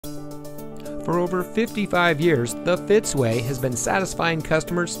For over 55 years, the Fitzway has been satisfying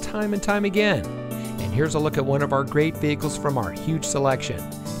customers time and time again. And here's a look at one of our great vehicles from our huge selection.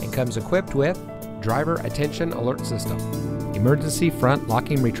 It comes equipped with driver attention alert system, emergency front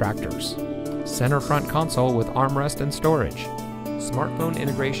locking retractors, center front console with armrest and storage, smartphone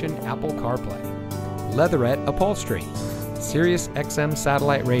integration Apple CarPlay, leatherette upholstery, Sirius XM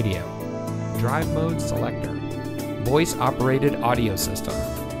satellite radio, drive mode selector, voice operated audio system,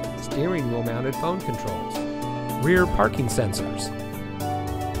 steering wheel mounted phone controls, rear parking sensors.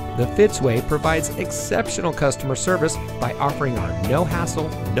 The Fitzway provides exceptional customer service by offering our no hassle,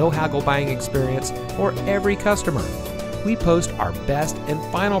 no haggle buying experience for every customer. We post our best and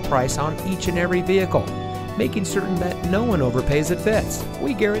final price on each and every vehicle, making certain that no one overpays at Fitz.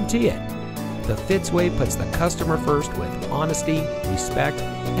 We guarantee it. The Fitzway puts the customer first with honesty, respect,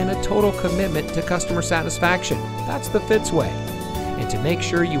 and a total commitment to customer satisfaction. That's the Fitzway. And to make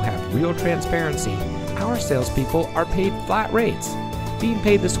sure you have real transparency, our salespeople are paid flat rates. Being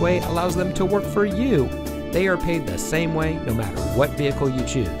paid this way allows them to work for you. They are paid the same way no matter what vehicle you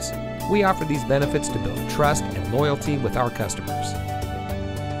choose. We offer these benefits to build trust and loyalty with our customers.